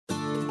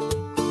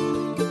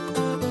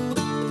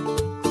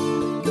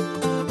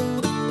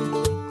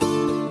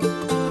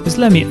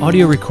Islami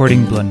audio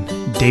recording blun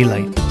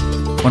Daylight.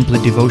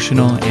 Wanpela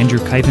devotional Andrew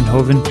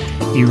Kuyvenhoven,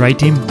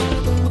 Ritim,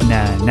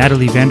 na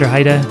Natalie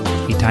Vanderheide,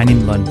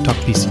 Taim lun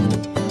tokpisin.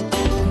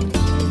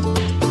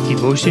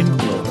 Devotion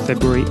lo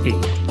February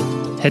 8.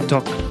 Head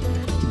talk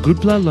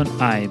Gutpela lun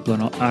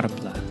blun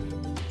Arapela.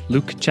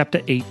 Luke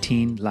chapter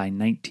 18, line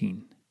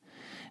 19.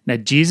 Na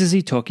Jesus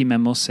tokim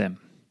olsem.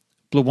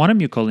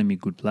 Wanem kolim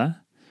Gutpela.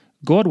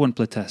 God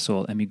wanpela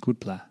Tasol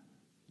Gutpela.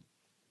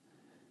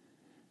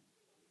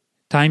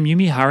 Taim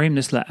Yumi harim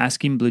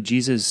askim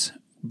Jisas.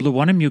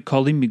 Wanem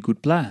kolim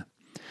Gutpela.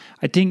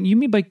 Ating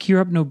Yumi by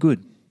kirap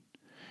nogut.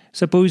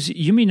 Suppose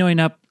Yumi no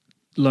inap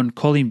lon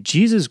kolim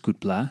Jesus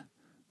Gutpela.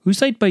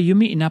 Husat by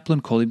Yumi inap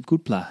lon kolim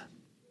Gutpela.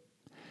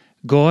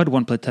 God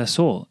wanpela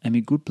Tasol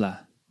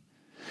Gutpela.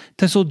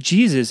 Tasol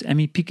Jisas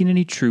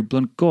pikinini true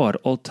blon God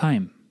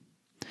oltaim.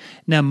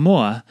 Now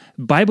more,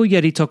 Bible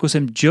yeti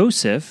tokosem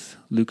Josep,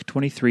 Luke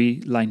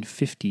 23, line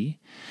 50.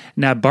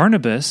 Now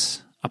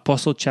Barnabas,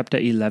 Aposel chapter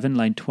 11,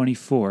 line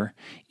 24,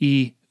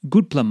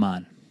 Gutpela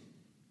man.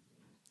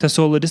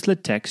 Tasol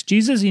teks,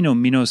 Jesus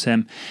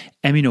minosem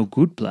no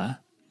Gutpela.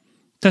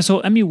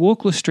 Tasol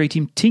woklo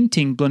stretim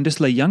tinting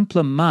blondisla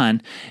yangpela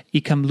man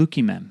kam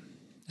lukimem.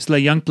 Isla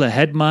yangpela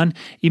head man,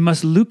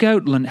 must look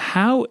out lon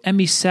how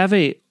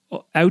save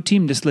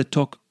outim disla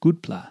tok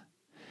Gutpela.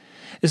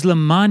 Isla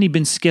man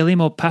bin skelim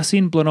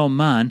passin blon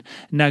man,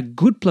 na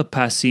Gutpela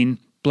passin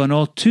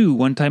blon two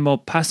one time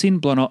passin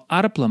blon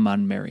Arapela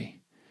man Mary.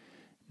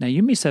 Now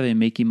Yumi save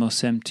meki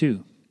mosem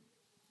too.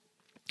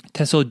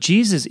 Tasol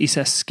Jesus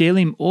isa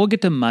skelim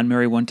orgeta man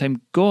Mary one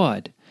time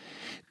God.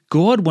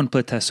 God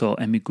wanpela Tasol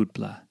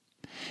Gutpela.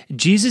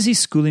 Jesus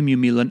is schoolim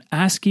Yumi lon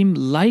askim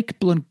like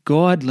blon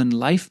God lon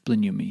life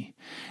blon Yumi.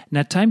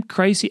 Na time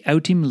Christ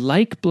outim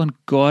like blon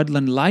God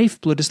lon life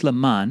blodis la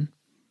man.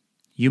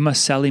 You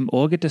must sell him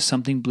orgeta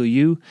something blue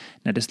you.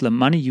 Na dis la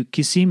money you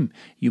kiss him.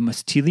 You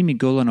must tell him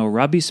golon o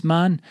rabbis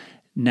man.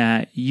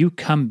 Na you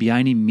come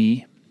behind him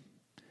me.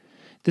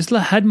 This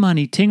la had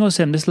money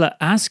tingosem. This la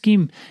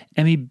askim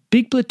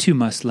big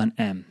blatumas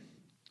lan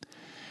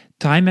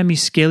Time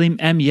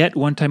scalim yet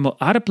one time o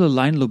Arapela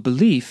line lo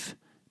belief.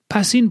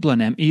 Passin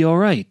blon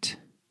alright.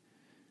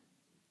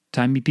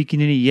 Time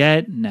pikinini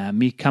yet na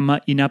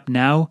kama inap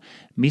now.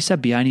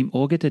 Misa behind him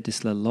orgeta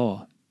dis la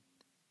law.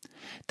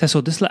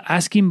 Tasol dis la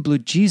askim blue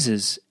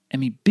Jesus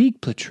big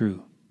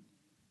true.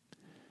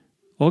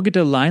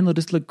 Orgeta line lo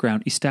dis la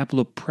ground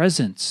istapulo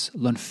presence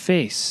lon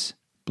face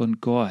blon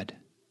God.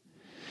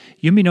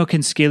 Yumi no can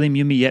scalim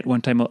Yumi yet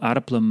one time o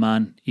Arapela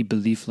man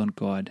belief lon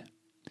God.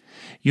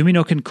 Yumi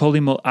no can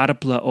kolim o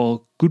Arapela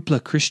o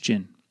Gutpela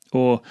Christian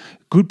or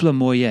Gutpela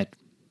more yet.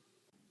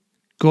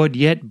 God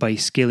yet by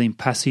scaling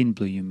passin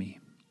blue Yumi.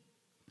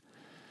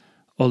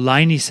 O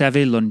laini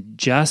save lon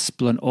jas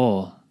blon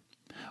all.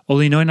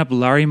 Oli no inap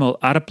larim o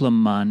Arapela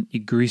man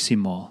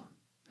grisim all.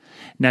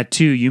 Na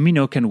tu Yumi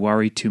no can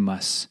worry too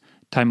mas.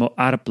 Time o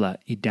Arapela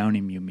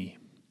downim Yumi.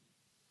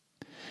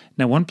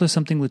 Now wanpela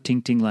something lo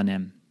tingting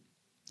wanem.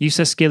 You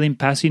sa scaling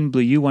passin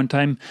blue you one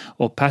time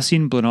o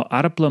passin blon o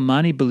Arapela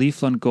mani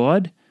belief lon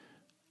God,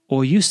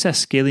 or you sa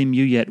scaling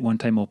you yet one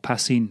time o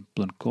passin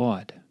blon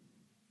God.